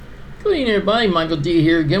Good evening, everybody. Michael D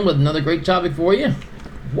here again with another great topic for you.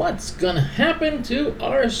 What's going to happen to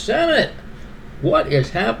our Senate? What is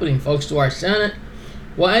happening, folks, to our Senate?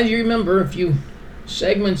 Well, as you remember, a few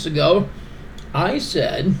segments ago, I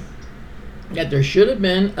said that there should have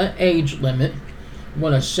been an age limit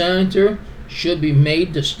when a senator should be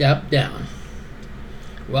made to step down.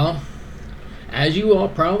 Well, as you all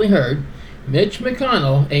probably heard, Mitch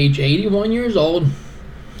McConnell, age 81 years old,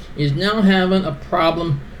 is now having a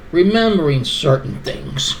problem remembering certain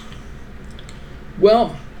things.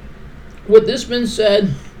 Well, with this being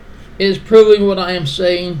said, is proving what I am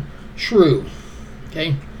saying true.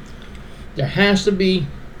 Okay? There has to be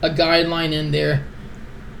a guideline in there,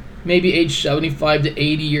 maybe age 75 to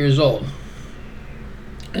 80 years old.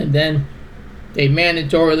 And then they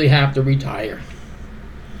mandatorily have to retire.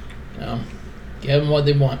 Now, give them what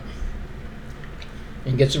they want.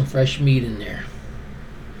 And get some fresh meat in there.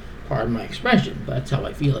 Pardon my expression, but that's how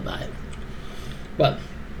I feel about it. But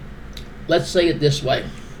let's say it this way.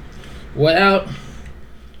 Without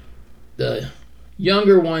the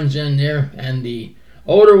younger ones in there and the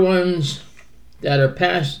older ones that are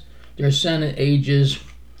past their Senate ages,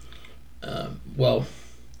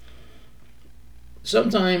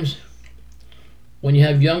 sometimes when you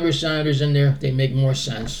have younger senators in there, they make more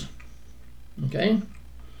sense. Okay?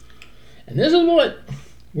 And this is what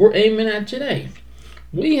we're aiming at today.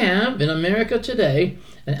 We have in America today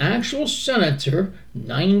an actual senator,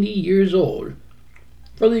 90 years old.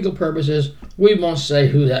 For legal purposes, we won't say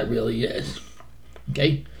who that really is.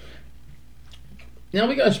 Okay? Now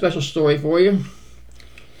we got a special story for you.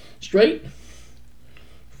 Straight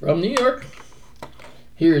from New York.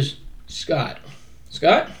 Here's Scott.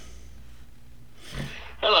 Scott?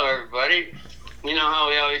 Hello, everybody. You know how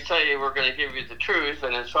we always tell you we're going to give you the truth,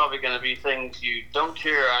 and it's probably going to be things you don't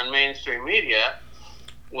hear on mainstream media.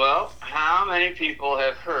 Well, how many people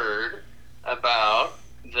have heard about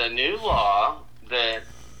the new law that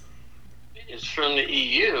is from the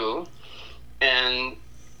EU, and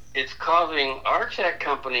it's causing our tech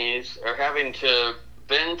companies are having to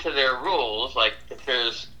bend to their rules? Like if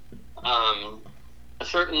there's a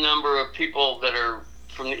certain number of people that are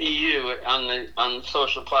from the EU on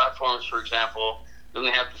social platforms, for example, then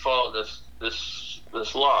they have to follow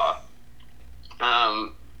this law.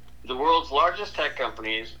 The world's largest tech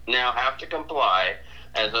companies now have to comply,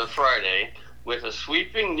 as of Friday, with a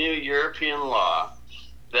sweeping new European law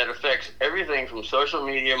that affects everything from social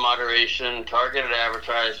media moderation, targeted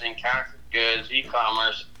advertising, counterfeit goods,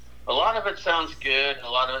 e-commerce. A lot of it sounds good. A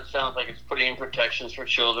lot of it sounds like it's putting in protections for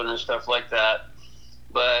children and stuff like that.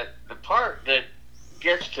 But the part that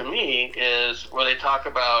gets to me is where they talk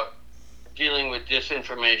about dealing with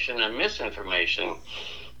disinformation and misinformation.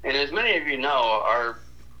 And as many of you know, our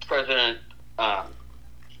President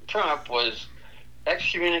Trump was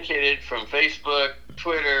excommunicated from Facebook,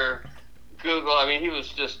 Twitter, Google. I mean, he was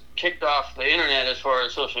just kicked off the internet as far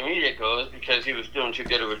as social media goes because he was doing too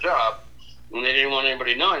good of a job, and they didn't want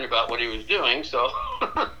anybody knowing about what he was doing. So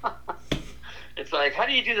it's like, how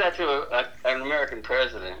do you do that to an American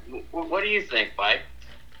president? What do you think, Mike?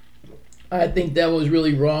 I think that was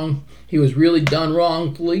really wrong. He was really done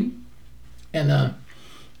wrongfully. And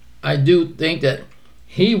I do think that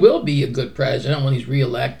he will be a good president when he's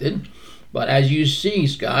reelected. But as you see,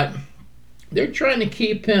 Scott, they're trying to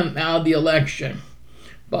keep him out of the election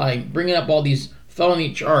by bringing up all these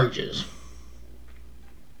felony charges.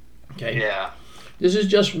 Okay? Yeah. This is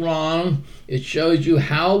just wrong. It shows you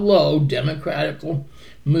how low democratical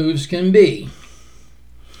moves can be.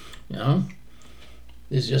 You know?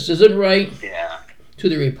 This just isn't right to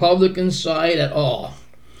the Republican side at all.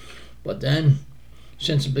 But then,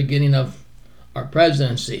 since the beginning of our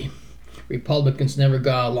presidency, Republicans never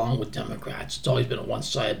got along with Democrats. It's always been a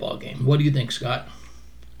one-sided ball game. What do you think, Scott?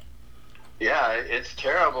 Yeah, it's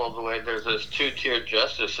terrible the way there's this two-tiered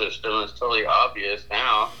justice system. It's totally obvious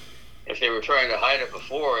now. If they were trying to hide it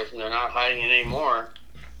before, and they're not hiding it anymore,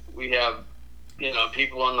 we have,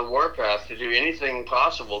 people on the warpath to do anything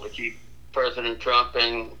possible to keep President Trump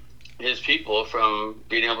and his people from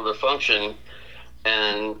being able to function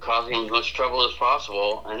and causing as much trouble as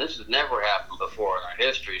possible. And this has never happened before in our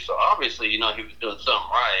history. So obviously, he was doing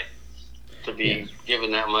something right to be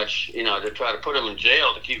given that much, to try to put him in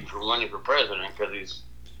jail to keep him from running for president, because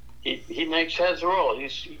he makes heads roll.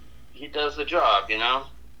 He does the job,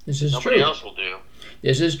 This is Nobody true. else will do.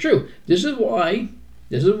 This is true. This is why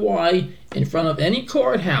in front of any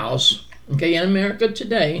courthouse, okay, in America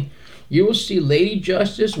today, you will see Lady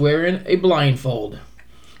Justice wearing a blindfold,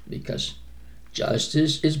 because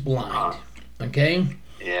justice is blind, okay?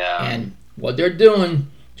 Yeah. And what they're doing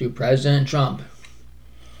to President Trump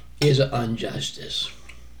is an injustice.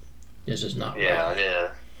 This is not Yeah, right. it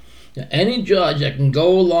is. Now, any judge that can go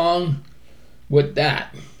along with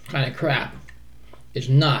that kind of crap is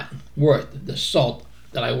not worth the salt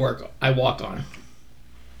that I walk on.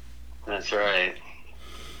 That's right.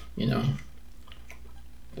 You know.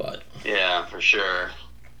 But Yeah, for sure.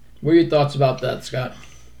 what are your thoughts about that, Scott?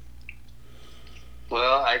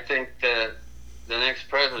 Well, I think that the next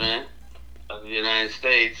president of the United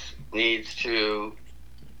States needs to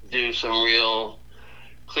do some real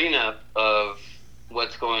cleanup of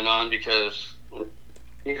what's going on because,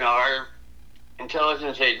 our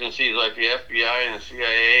intelligence agencies like the FBI and the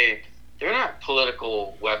CIA, they're not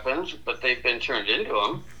political weapons, but they've been turned into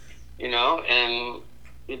them, and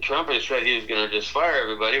Trump has said he was going to just fire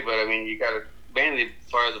everybody, but I mean, you got to mainly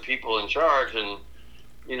fire the people in charge and,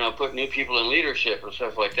 put new people in leadership and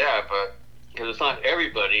stuff like that, but because it's not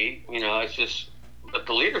everybody, it's just, but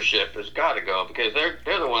the leadership has got to go because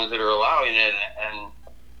they're the ones that are allowing it and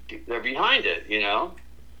they're behind it,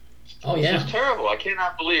 Oh It's yeah, just terrible. I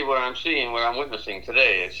cannot believe what I'm seeing, what I'm witnessing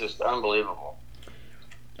today. It's just unbelievable.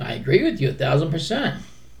 I agree with you 1,000%.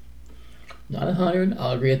 Not 100.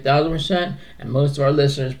 I'll agree 1,000%, and most of our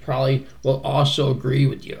listeners probably will also agree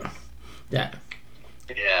with you that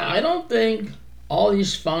Yeah. I don't think all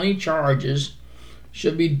these phony charges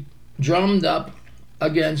should be drummed up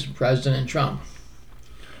against President Trump.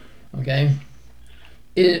 Okay,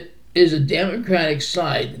 it is a Democratic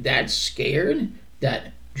side that's scared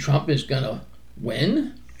that Trump is gonna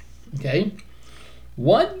win. Okay,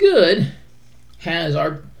 what good has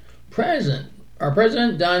our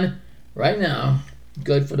president done right now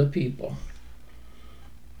good for the people?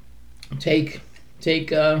 Take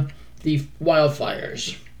the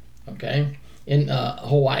wildfires, okay, in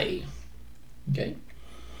Hawaii. Okay,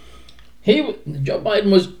 Joe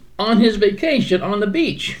Biden was on his vacation on the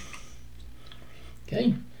beach.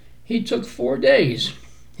 Okay, he took 4 days.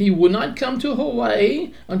 He would not come to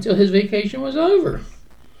Hawaii until his vacation was over.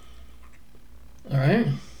 All right.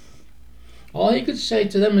 All he could say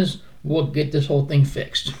to them is, "We'll get this whole thing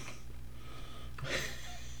fixed."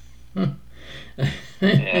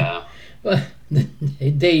 Yeah. But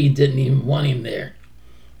they didn't even want him there.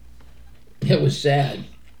 It was sad. It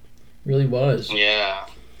really was. Yeah.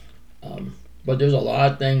 But there's a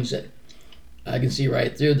lot of things that I can see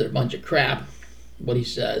right through. They're a bunch of crap. What he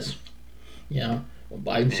says. What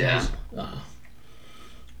Biden Yeah. says.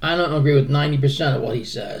 I don't agree with 90% of what he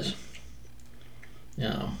says.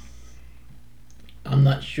 I'm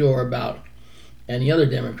not sure about any other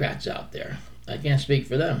Democrats out there. I can't speak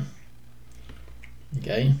for them.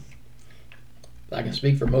 Okay? I can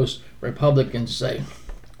speak for most Republicans. Say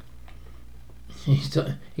he's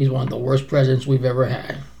one of the worst presidents we've ever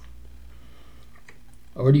had.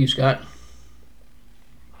 Over to you, Scott.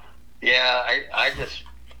 Yeah. I just,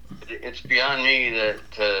 it's beyond me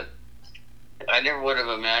that I never would have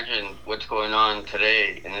imagined what's going on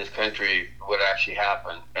today in this country would actually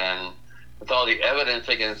happen. And with all the evidence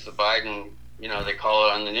against the Biden, they call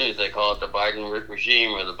it on the news, they call it the Biden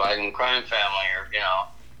regime or the Biden crime family or,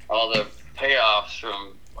 all the payoffs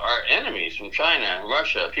from our enemies, from China and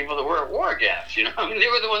Russia, people that we're at war against, I mean, they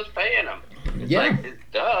were the ones paying them. It's Yeah. like,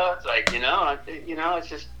 it's like, it's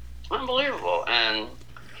just unbelievable. And,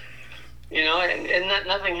 and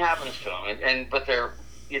nothing happens to them. But they're,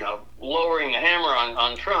 lowering the hammer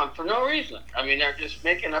on Trump for no reason. I mean, they're just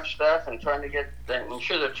making up stuff and trying to get, I'm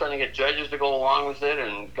sure they're trying to get judges to go along with it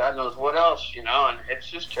and God knows what else, and it's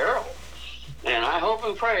just terrible. And I hope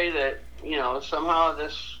and pray that, somehow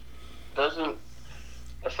this doesn't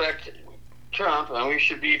affect Trump, and we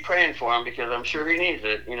should be praying for him because I'm sure he needs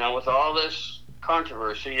it, with all this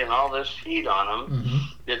controversy and all this heat on him. Mm-hmm.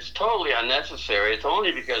 It's totally unnecessary. It's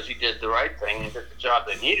only because he did the right thing and did the job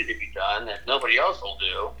that needed to be done that nobody else will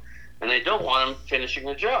do, and they don't want him finishing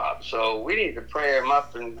the job. So we need to pray him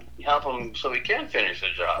up and help him so he can finish the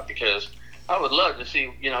job, because I would love to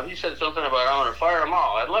see, he said something about I want to fire them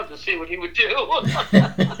all. I'd love to see what he would do.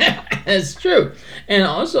 That's true. And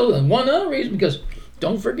also, one other reason, because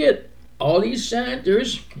don't forget, all these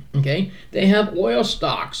senators, okay, they have oil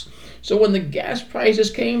stocks. So when the gas prices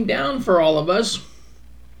came down for all of us,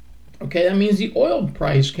 okay, that means the oil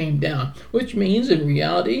price came down, which means in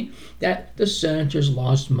reality that the senators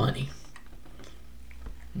lost money.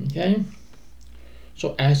 Okay?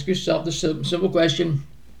 So ask yourself the simple question.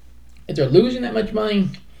 If they're losing that much money,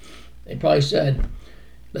 they probably said,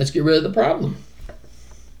 let's get rid of the problem.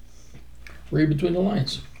 Read between the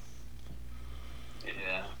lines.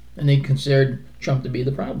 Yeah. And they considered Trump to be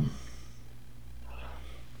the problem.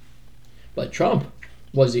 But Trump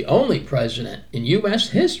was the only president in U.S.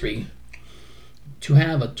 history to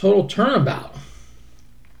have a total turnabout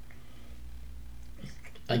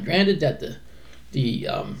Granted that the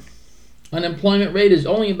unemployment rate is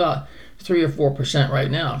only about 3 or 4%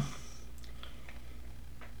 right now,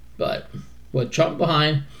 but with Trump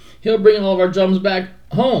behind, he'll bring all of our jobs back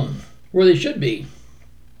home where they should be.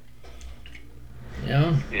 You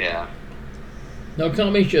know? Yeah. No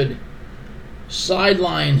company should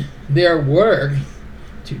sideline their work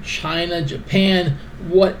to China, Japan,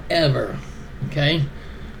 whatever. Okay?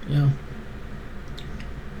 You know,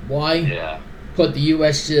 why put the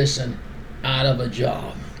U.S. citizen out of a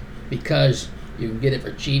job? Because you can get it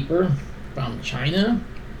for cheaper from China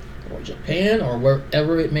or Japan or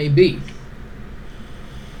wherever it may be.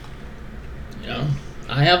 You know,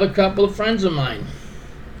 I have a couple of friends of mine.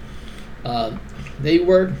 They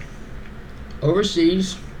work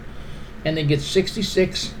overseas and they get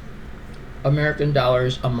 66 American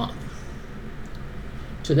dollars a month.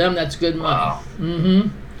 To them, that's good money. Wow.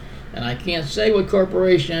 And I can't say what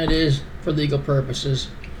corporation it is for legal purposes,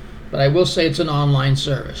 but I will say it's an online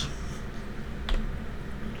service.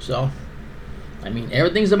 So, I mean,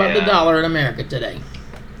 everything's about the dollar in America today.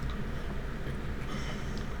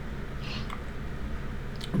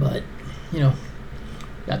 But, you know,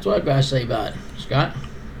 that's what I've got to say about it. Scott?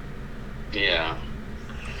 Yeah.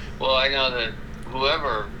 Well, I know that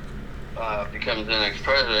whoever becomes the next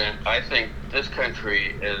president, I think this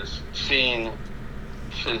country has seen,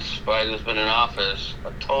 since Biden's been in office,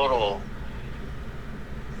 a total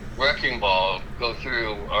wrecking ball go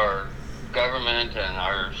through our government and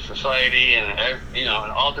our society and, you know,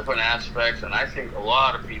 in all different aspects. And I think a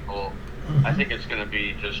lot of people, I think it's going to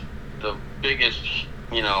be just the biggest,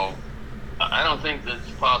 you know, I don't think that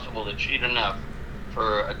it's possible to cheat enough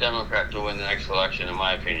for a Democrat to win the next election, in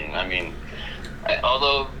my opinion. I mean,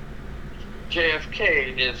 although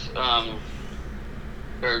JFK is,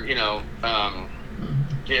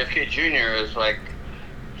 JFK Jr. is like,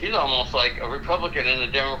 he's almost like a Republican in the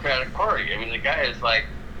Democratic Party. I mean, the guy is like,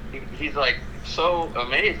 he's like so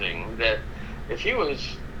amazing that if he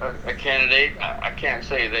was a candidate, I can't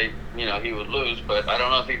say he would lose, but I don't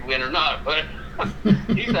know if he'd win or not, but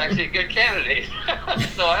he's actually a good candidate.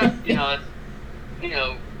 So,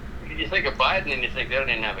 you think of Biden and you think they don't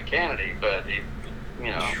even have a candidate, but,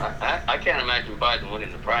 I can't imagine Biden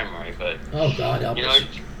winning the primary, but, oh, God help us.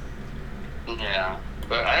 Yeah,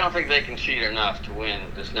 but I don't think they can cheat enough to win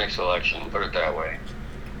this next election, put it that way.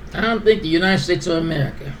 I don't think the United States of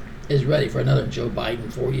America is ready for another Joe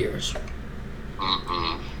Biden 4 years.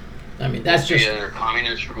 Mm-mm. I mean, that's just another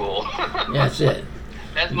communist rule. That's it.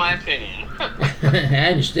 That's my opinion.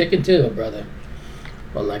 And you're sticking to it, brother.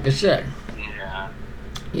 But like I said,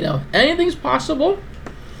 anything's possible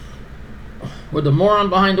with the moron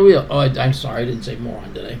behind the wheel. Oh, I'm sorry, I didn't say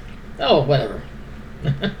moron, did I? Oh, whatever.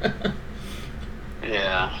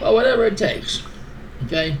 Yeah. Well, whatever it takes.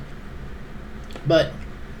 Okay? But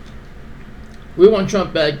we want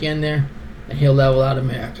Trump back in there, and he'll level out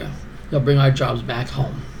America. He'll bring our jobs back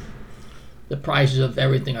home. The prices of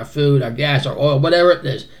everything, our food, our gas, our oil, whatever it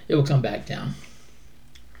is, it will come back down.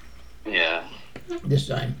 Yeah. This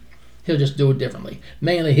time, he'll just do it differently.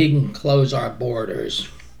 Mainly, he can close our borders.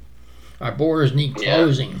 Our borders need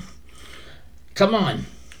closing. Yeah. Come on.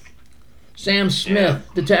 Sam Smith,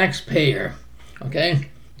 the taxpayer. Okay?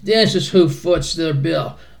 This is who foots their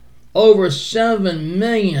bill. Over 7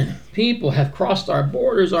 million people have crossed our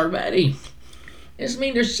borders already. This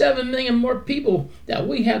means there's 7 million more people that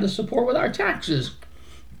we have to support with our taxes.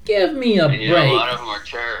 Give me a break. A lot of them are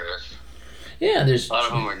terrorists. Yeah, a lot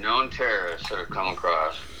of them are known terrorists that have come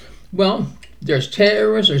across. Well, there's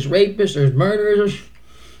terrorists, there's rapists, there's murderers,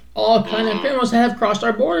 all kind of criminals that have crossed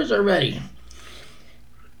our borders already.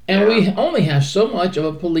 And we only have so much of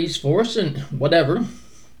a police force and whatever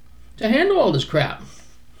to handle all this crap.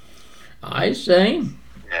 I say,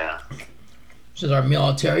 since our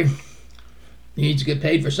military needs to get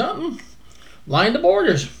paid for something, line the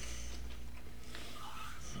borders.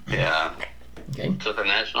 Yeah. Okay. That's what the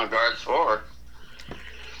National Guard's for.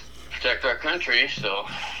 Protect our country, so.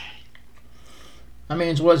 I mean,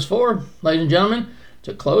 it's what it's for, ladies and gentlemen,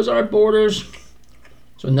 to close our borders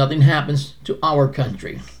so nothing happens to our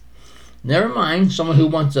country. Never mind someone who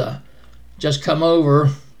wants to just come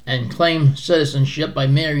over and claim citizenship by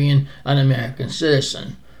marrying an American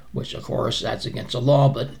citizen, which, of course, that's against the law,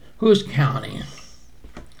 but who's counting?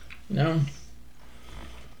 I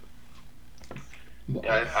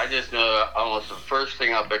just know almost the first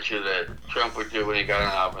thing I'll bet you that Trump would do when he got in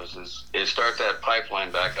office is start that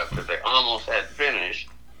pipeline back up that they almost had finished,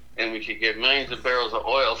 and we could get millions of barrels of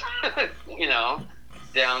oil,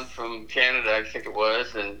 down from Canada, I think it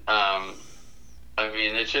was, and I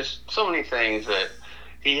mean, it's just so many things that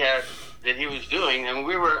he was doing, and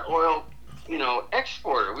we were an oil,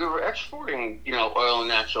 exporter. We were exporting, oil and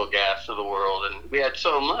natural gas to the world, and we had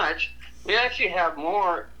so much. We actually have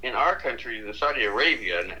more in our country than Saudi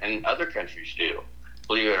Arabia and other countries do.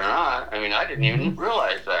 Believe it or not. I mean, I didn't even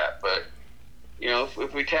realize that. But,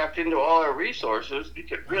 if we tapped into all our resources, we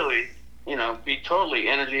could really, be totally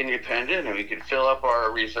energy independent, and we could fill up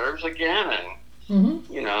our reserves again, and,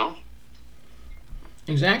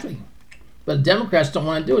 Exactly. But Democrats don't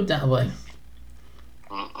want to do it that way.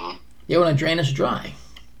 They want to drain us dry.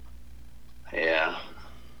 Yeah.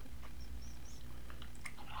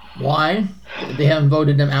 Why? They haven't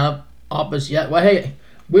voted them out of office yet. Well, hey,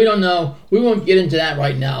 we don't know. We won't get into that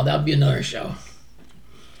right now. That'll be another show.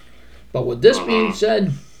 But with this being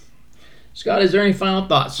said, Scott, is there any final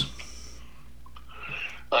thoughts?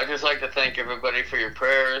 I'd just like to thank everybody for your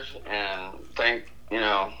prayers, and thank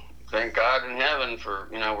God in heaven for,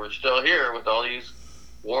 we're still here with all these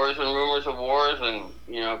wars and rumors of wars, and,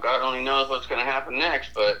 God only knows what's going to happen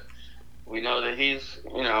next, but we know that he's,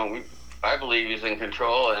 I believe he's in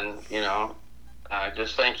control, and, I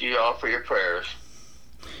just thank you all for your prayers.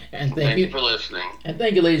 And thank you for listening. And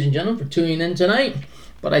thank you, ladies and gentlemen, for tuning in tonight.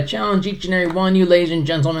 But I challenge each and every one of you, ladies and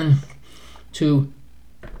gentlemen, to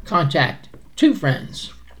contact 2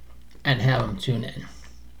 friends and have them tune in.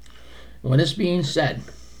 And with this being said,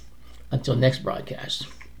 until next broadcast,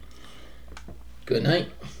 good night,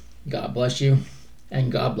 God bless you,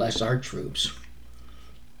 and God bless our troops.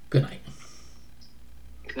 Good night.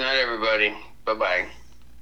 Good night, everybody. Bye-bye.